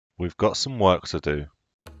we've got some work to do.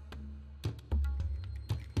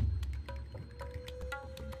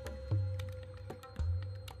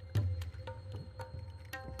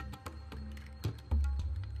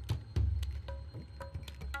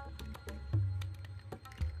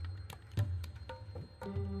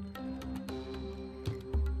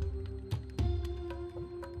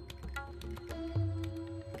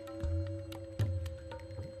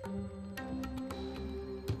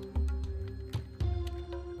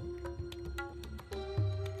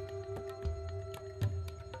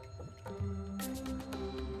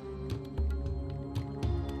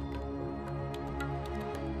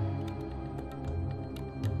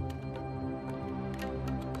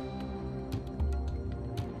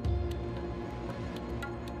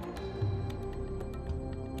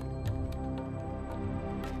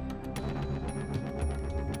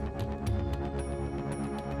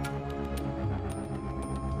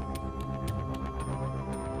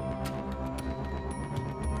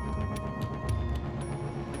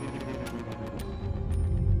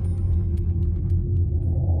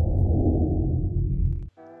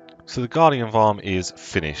 So the Guardian Farm is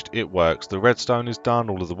finished. It works. The redstone is done.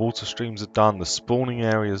 All of the water streams are done. The spawning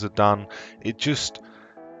areas are done.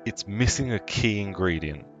 It's missing a key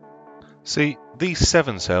ingredient. See, these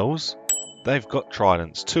 7 cells, they've got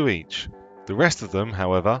tridents, 2 each. The rest of them,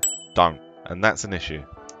 however, don't. And that's an issue.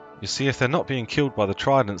 You see, if they're not being killed by the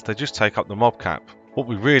tridents, they just take up the mob cap. What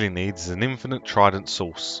we really need is an infinite trident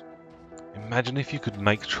source. Imagine if you could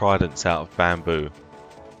make tridents out of bamboo.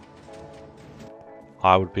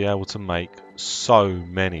 I would be able to make so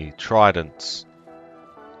many tridents.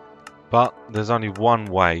 But there's only one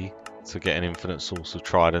way to get an infinite source of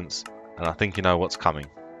tridents, and I think you know what's coming.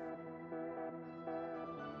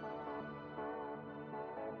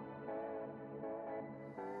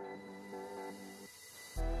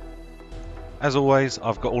 As always,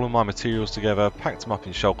 I've got all of my materials together, packed them up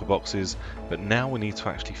in shulker boxes, but now we need to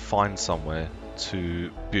actually find somewhere to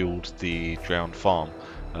build the drowned farm.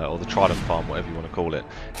 Or the Trident farm, whatever you want to call it.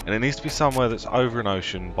 And it needs to be somewhere that's over an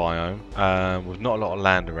ocean biome, with not a lot of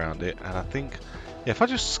land around it. And I think, yeah, if I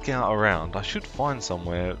just scout around, I should find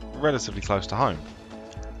somewhere relatively close to home.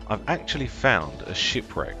 I've actually found a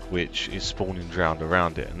shipwreck which is spawning drowned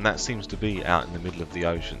around it, and that seems to be out in the middle of the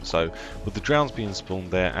ocean. So with the drowns being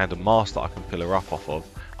spawned there and a mast that I can pillar up off of,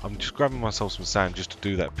 I'm just grabbing myself some sand just to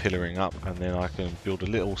do that pillaring up, and then I can build a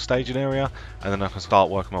little staging area, and then I can start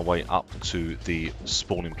working my way up to the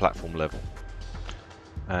spawning platform level.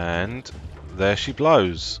 And there she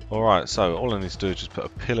blows. Alright, so all I need to do is just put a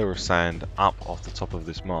pillar of sand up off the top of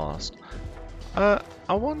this mast. I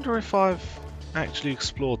wonder if I've actually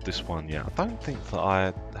explored this one yet. I don't think that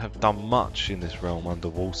I have done much in this realm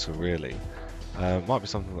underwater, really. Might be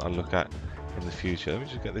something that I look at in the future. Let me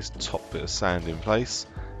just get this top bit of sand in place.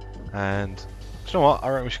 And do you know what? I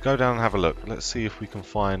reckon we should go down and have a look. Let's see if we can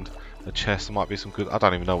find a chest. There might be some good... I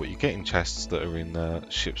don't even know what you get in chests that are in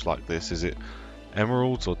ships like this. Is it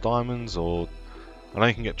emeralds or diamonds? Or I know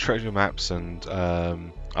you can get treasure maps, and I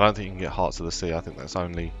don't think you can get hearts of the sea. I think that's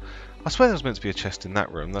only... I swear there's meant to be a chest in that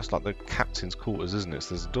room. That's like the captain's quarters, isn't it?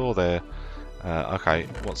 So there's a door there. Okay,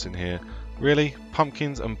 what's in here? Really?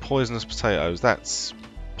 Pumpkins and poisonous potatoes. That's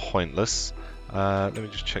pointless. Let me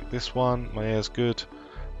just check this one. My air's good.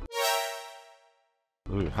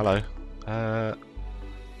 Ooh, hello.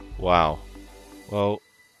 Wow. Well,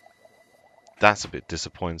 that's a bit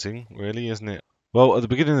disappointing, really, isn't it? Well, at the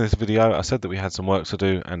beginning of this video, I said that we had some work to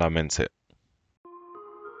do, and I meant it.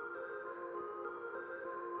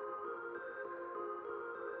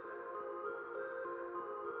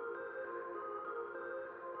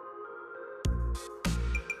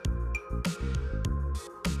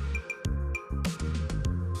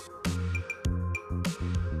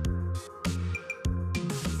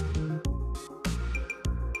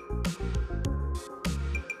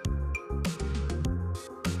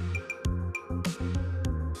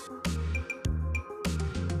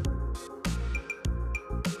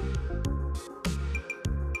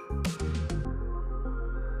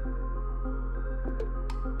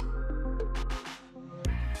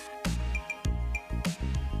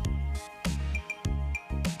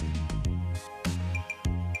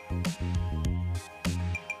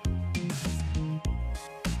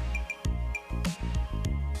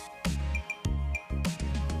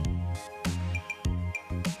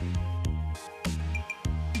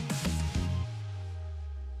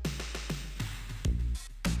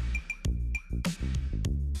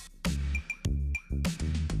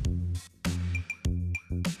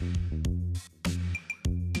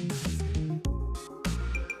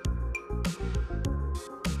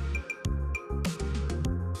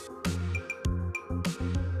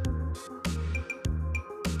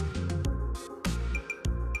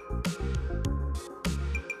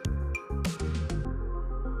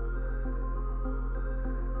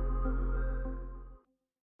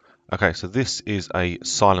 Okay, so this is a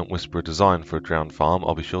Silent Whisperer design for a drowned farm.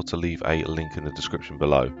 I'll be sure to leave a link in the description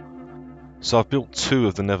below. So I've built 2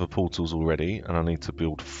 of the nether portals already, and I need to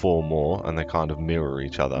build 4 more, and they kind of mirror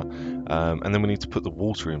each other. And then we need to put the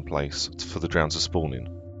water in place for the drowned to spawn in.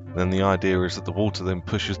 Then the idea is that the water then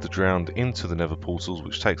pushes the drowned into the nether portals,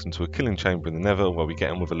 which takes them to a killing chamber in the nether, where we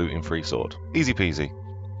get them with a looting free sword. Easy peasy.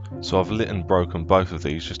 So I've lit and broken both of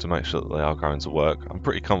these just to make sure that they are going to work. I'm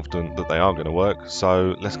pretty confident that they are going to work,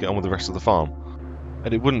 so let's get on with the rest of the farm.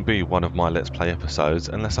 And it wouldn't be one of my Let's Play episodes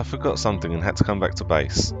unless I forgot something and had to come back to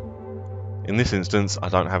base. In this instance, I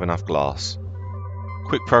don't have enough glass.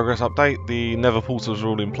 Quick progress update, the nether portals are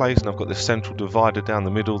all in place and I've got this central divider down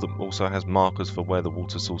the middle that also has markers for where the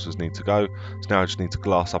water sources need to go. So now I just need to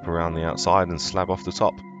glass up around the outside and slab off the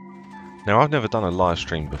top. Now I've never done a live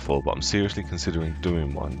stream before, but I'm seriously considering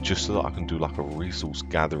doing one just so that I can do like a resource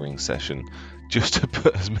gathering session, just to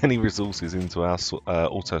put as many resources into our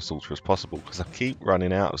auto sorter as possible, because I keep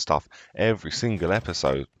running out of stuff every single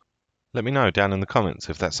episode. Let me know down in the comments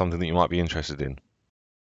if that's something that you might be interested in.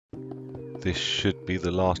 This should be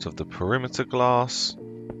the last of the perimeter glass.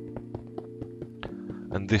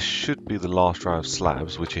 And this should be the last row of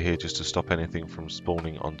slabs, which are here just to stop anything from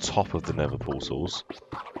spawning on top of the nether portals,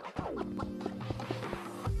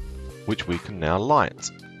 which we can now light.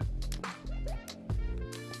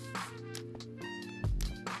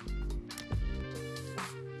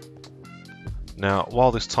 Now,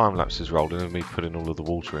 while this time lapse is rolling and me putting all of the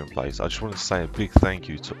water in place, I just wanted to say a big thank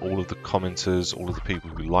you to all of the commenters, all of the people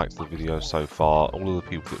who liked the video so far, all of the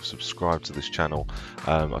people that have subscribed to this channel.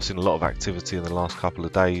 I've seen a lot of activity in the last couple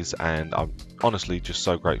of days and I'm honestly just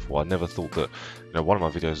so grateful. I never thought that one of my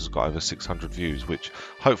videos has got over 600 views, which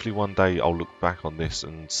hopefully one day I'll look back on this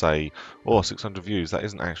and say, oh, 600 views, that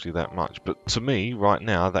isn't actually that much. But to me, right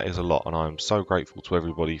now, that is a lot, and I'm so grateful to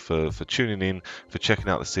everybody for tuning in, for checking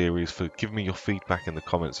out the series, for giving me your feedback in the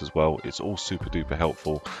comments as well. It's all super duper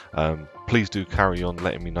helpful. Please do carry on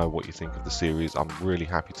letting me know what you think of the series. I'm really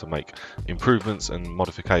happy to make improvements and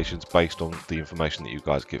modifications based on the information that you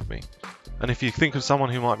guys give me. And if you think of someone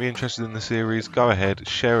who might be interested in the series, go ahead,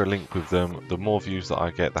 share a link with them. The more views that I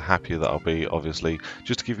get, the happier that I'll be, obviously.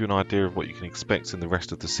 Just to give you an idea of what you can expect in the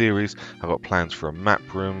rest of the series, I've got plans for a map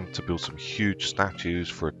room, to build some huge statues,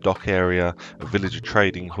 for a dock area, a villager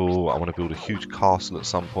trading hall. I want to build a huge castle at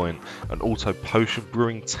some point, an auto potion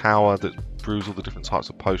brewing tower that brews all the different types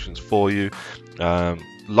of potions for you.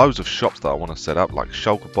 Loads of shops that I want to set up, like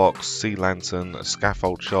shulker box, sea lantern, a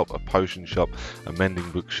scaffold shop, a potion shop, a mending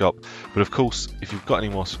book shop. But of course, if you've got any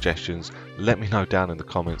more suggestions, let me know down in the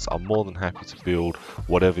comments. I'm more than happy to build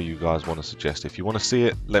whatever you guys want to suggest. If you want to see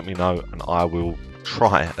it, let me know and I will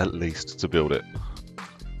try at least to build it.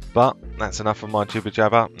 But that's enough of my jibber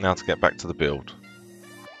jabber. Now to get back to the build.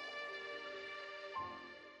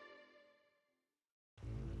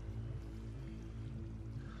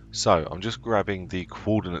 So I'm just grabbing the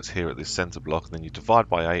coordinates here at this center block, and then you divide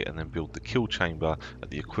by 8 and then build the kill chamber at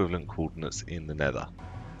the equivalent coordinates in the nether.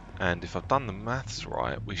 And if I've done the maths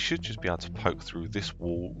right, we should just be able to poke through this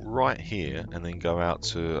wall right here and then go out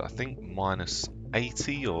to, I think, minus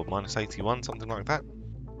 80 or minus 81, something like that.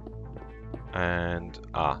 And,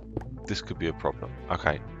 this could be a problem.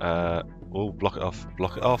 Okay, we'll block it off,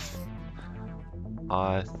 block it off.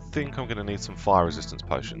 I think I'm going to need some fire resistance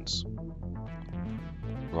potions.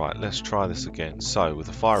 Right, let's try this again. So, with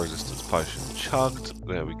the fire resistance potion chugged,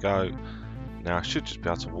 there we go. Now I should just be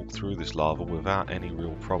able to walk through this lava without any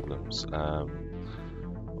real problems. Oh,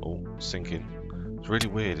 sinking. It's really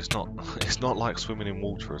weird. It's not like swimming in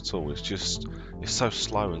water at all. It's so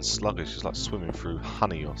slow and sluggish. It's like swimming through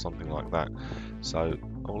honey or something like that. So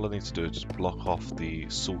all I need to do is just block off the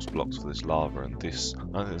source blocks for this lava, and this, I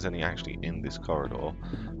don't think there's any actually in this corridor.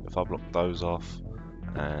 If I block those off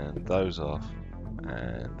and those off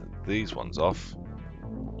and these ones off,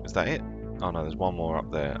 is that it? Oh no, there's one more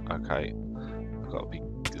up there. Okay, I've got to be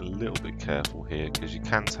a little bit careful here because you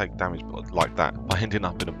can take damage like that by ending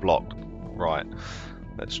up in a block. Right,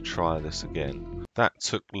 let's try this again. That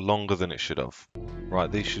took longer than it should have.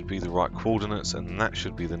 Right, these should be the right coordinates, and that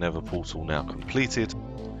should be the nether portal now completed.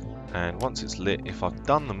 And once it's lit, if I've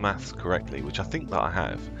done the maths correctly, which I think that I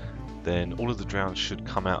have, then all of the drowns should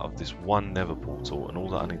come out of this one nether portal, and all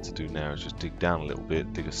that I need to do now is just dig down a little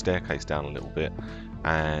bit, dig a staircase down a little bit,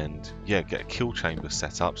 and yeah, get a kill chamber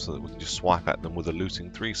set up so that we can just swipe at them with a looting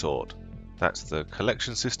 3 sword. That's the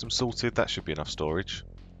collection system sorted. That should be enough storage.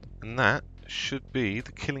 And that should be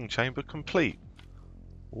the killing chamber complete.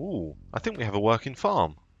 Ooh, I think we have a working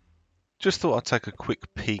farm. Just thought I'd take a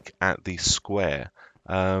quick peek at the square.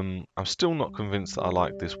 I'm still not convinced that I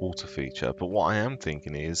like this water feature, but what I am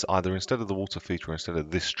thinking is either instead of the water feature, instead of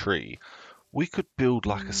this tree, we could build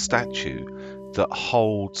like a statue that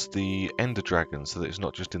holds the Ender Dragon so that it's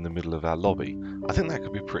not just in the middle of our lobby. I think that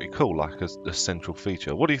could be pretty cool, like a central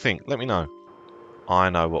feature. What do you think? Let me know. I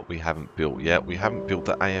know what we haven't built yet. We haven't built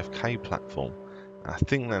the AFK platform. I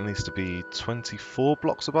think that needs to be 24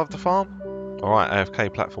 blocks above the farm. Alright,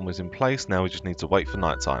 AFK platform is in place. Now we just need to wait for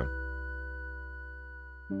night time.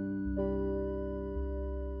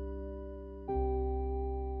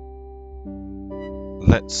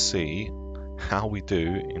 Let's see how we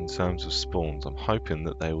do in terms of spawns. I'm hoping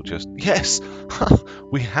that they will just... Yes!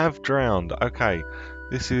 We have drowned. Okay,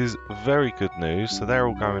 this is very good news. So they're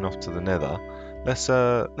all going off to the nether. Let's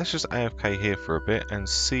just AFK here for a bit and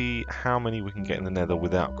see how many we can get in the nether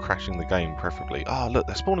without crashing the game, preferably. Oh, look,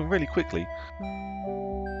 they're spawning really quickly.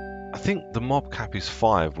 I think the mob cap is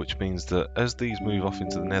 5, which means that as these move off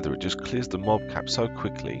into the nether, it just clears the mob cap so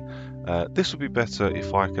quickly. This would be better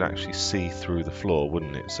if I could actually see through the floor,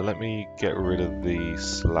 wouldn't it? So let me get rid of the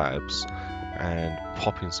slabs and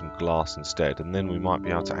pop in some glass instead, and then we might be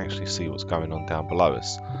able to actually see what's going on down below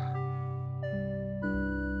us.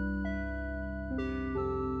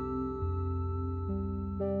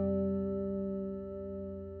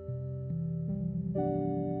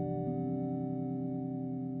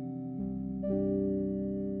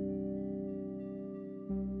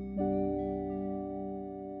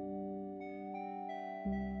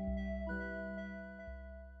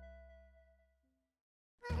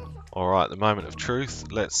 Alright, the moment of truth.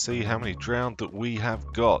 Let's see how many drowned that we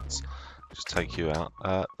have got. Just take you out.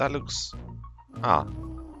 That looks... Ah.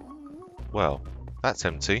 Well, that's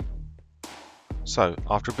empty. So,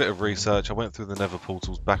 after a bit of research, I went through the nether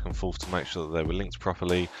portals back and forth to make sure that they were linked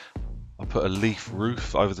properly. I put a leaf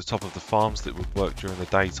roof over the top of the farms that would work during the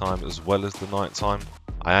daytime as well as the night time.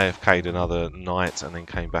 I AFK'd another night and then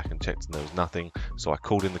came back and checked and there was nothing, so I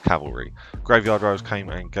called in the cavalry. Graveyard Rose came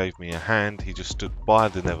and gave me a hand. He just stood by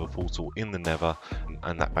the nether portal in the nether,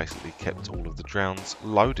 and that basically kept all of the drowns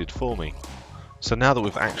loaded for me. So now that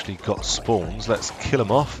we've actually got spawns, let's kill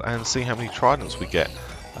them off and see how many tridents we get.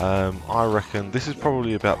 I reckon this is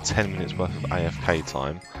probably about 10 minutes worth of AFK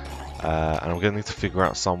time. And I'm going to need to figure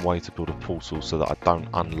out some way to build a portal so that I don't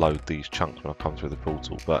unload these chunks when I come through the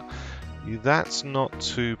portal. But that's not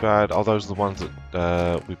too bad. Oh, those are the ones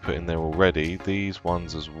that we put in there already. These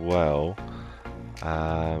ones as well.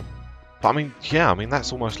 But I mean, yeah, I mean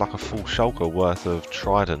that's almost like a full shulker worth of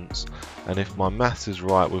tridents. And if my maths is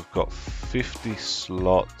right, we've got 50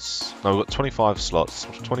 slots. No, we've got 25 slots,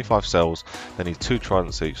 25 cells. They need 2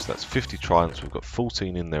 tridents each, so that's 50 tridents. We've got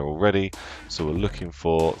 14 in there already, so we're looking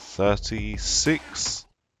for 36.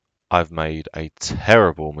 I've made a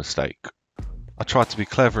terrible mistake. I tried to be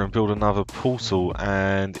clever and build another portal,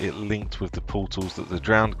 and it linked with the portals that the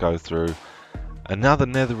drowned go through. And now the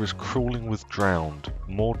nether is crawling with drowned.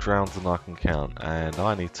 More drowned than I can count. And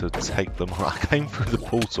I need to take them. I came through the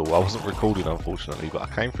portal. I wasn't recording, unfortunately, but I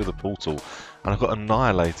came through the portal and I got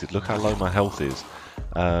annihilated. Look how low my health is.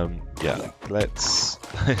 Yeah, let's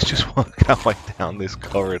just work our way down this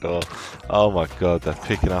corridor. Oh my god, they're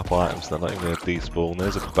picking up items. They're not even going to despawn.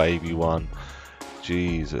 There's a baby one.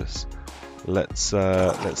 Jesus. Let's see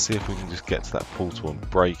if we can just get to that portal and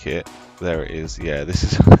break it. There it is. Yeah, this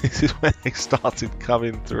is when they started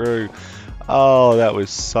coming through. Oh, that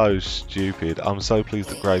was so stupid. I'm so pleased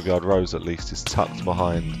that Graveyard Rose at least is tucked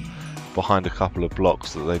behind a couple of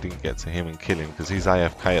blocks that they didn't get to him and kill him, because he's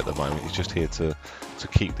AFK at the moment. He's just here to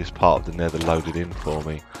keep this part of the nether loaded in for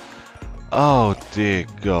me. Oh dear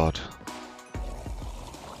God.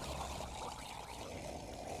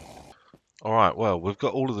 Alright, well, we've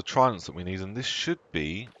got all of the tridents that we need, and this should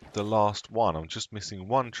be the last one. I'm just missing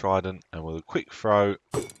one trident, and with a quick throw,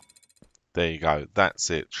 there you go, that's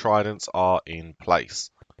it. Tridents are in place.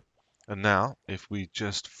 And now, if we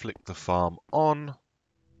just flick the farm on,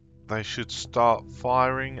 they should start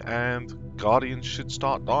firing, and guardians should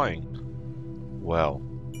start dying. Well,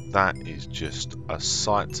 that is just a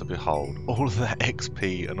sight to behold. All of that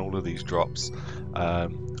XP and all of these drops. I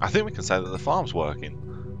think we can say that the farm's working.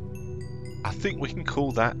 I think we can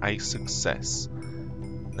call that a success.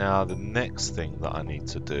 Now the next thing that I need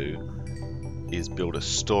to do is build a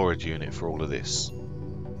storage unit for all of this.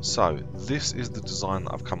 So this is the design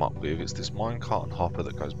that I've come up with. It's this minecart and hopper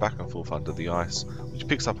that goes back and forth under the ice, which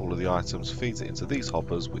picks up all of the items, feeds it into these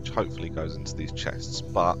hoppers, which hopefully goes into these chests.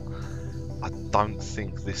 But I don't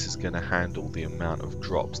think this is going to handle the amount of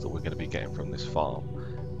drops that we're going to be getting from this farm.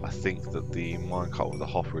 I think that the minecart with the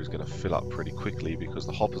hopper is going to fill up pretty quickly, because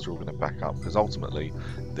the hoppers are all going to back up, because ultimately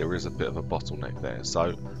there is a bit of a bottleneck there.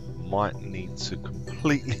 So might need to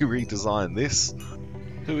completely redesign this.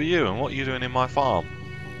 Who are you and what are you doing in my farm?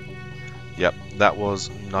 Yep, that was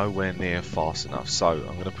nowhere near fast enough. So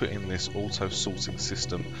I'm going to put in this auto sorting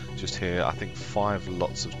system just here. I think 5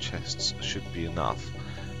 lots of chests should be enough.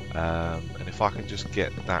 And if I can just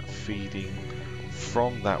get that feeding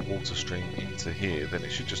from that water stream into here, then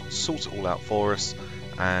it should just sort it all out for us,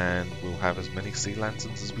 and we'll have as many sea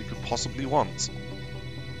lanterns as we could possibly want.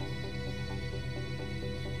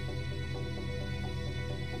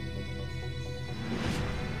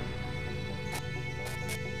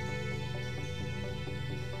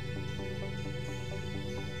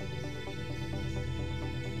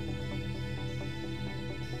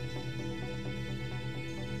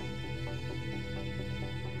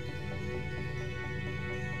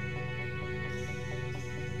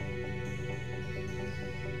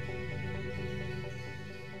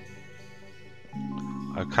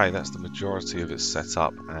 Okay, that's the majority of it set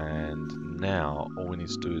up, and now all we need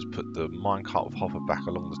to do is put the minecart with hopper back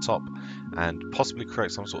along the top and possibly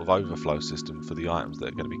create some sort of overflow system for the items that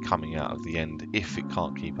are going to be coming out of the end if it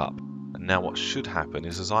can't keep up. And now what should happen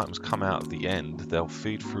is as items come out of the end, they'll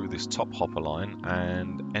feed through this top hopper line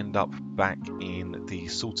and end up back in the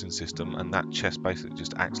sorting system, and that chest basically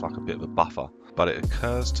just acts like a bit of a buffer. But it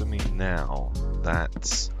occurs to me now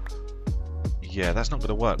that yeah, that's not going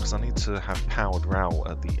to work because I need to have powered rail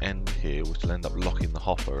at the end here, which will end up locking the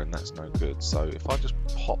hopper, and that's no good. So if I just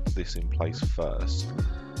pop this in place first,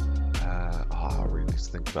 I really need to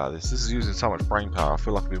think about this. This is using so much brain power. I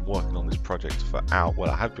feel like I've been working on this project for hours. Well,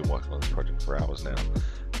 I have been working on this project for hours now.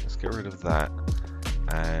 Let's get rid of that,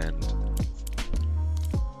 and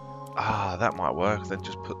that might work. Then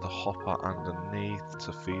just put the hopper underneath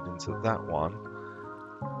to feed into that one.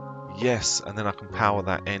 Yes, and then I can power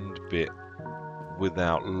that end bit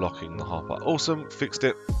without locking the hopper. Awesome, fixed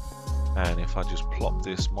it. And if I just plop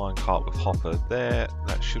this minecart with hopper there,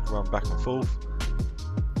 that should run back and forth.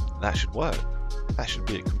 That should work. That should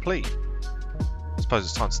be it complete. I suppose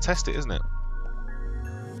it's time to test it, isn't it?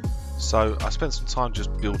 So I spent some time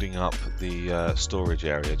just building up the storage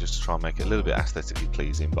area just to try and make it a little bit aesthetically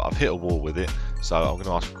pleasing, but I've hit a wall with it, so I'm going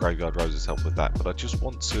to ask for Graveyard Rose's help with that. But I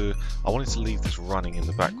wanted to leave this running in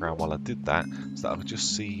the background while I did that, so that I could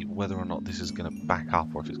just see whether or not this is going to back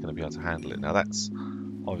up or if it's going to be able to handle it. Now that's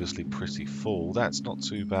obviously pretty full. That's not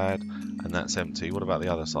too bad, and that's empty. What about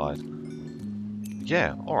the other side?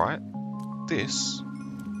 Yeah, alright.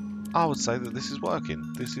 I would say that this is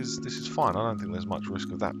working. This is fine. I don't think there's much risk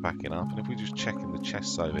of that backing up. And if we just check in the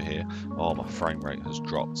chests over here, oh, my frame rate has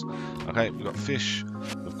dropped. Okay, we've got fish,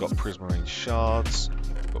 we've got prismarine shards,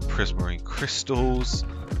 we've got prismarine crystals.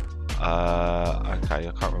 Okay, I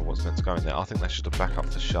can't remember what's meant to go in there. I think that's just a backup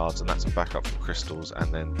for shards, and that's a backup for crystals,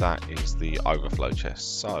 and then that is the overflow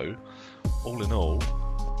chest. So, all in all,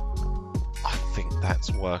 I think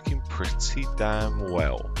that's working pretty damn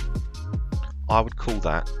well. I would call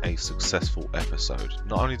that a successful episode.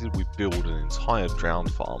 Not only did we build an entire drowned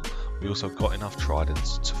farm, we also got enough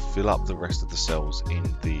tridents to fill up the rest of the cells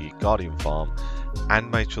in the guardian farm, and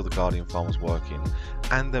made sure the guardian farm was working,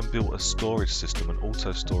 and then built a storage system, an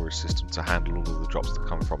auto storage system to handle all of the drops that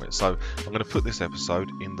come from it. So I'm going to put this episode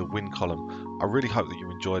in the win column. I really hope that you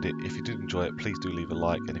enjoyed it. If you did enjoy it, please do leave a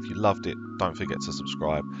like, and if you loved it, don't forget to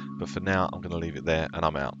subscribe. But for now, I'm going to leave it there, and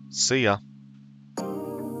I'm out. See ya!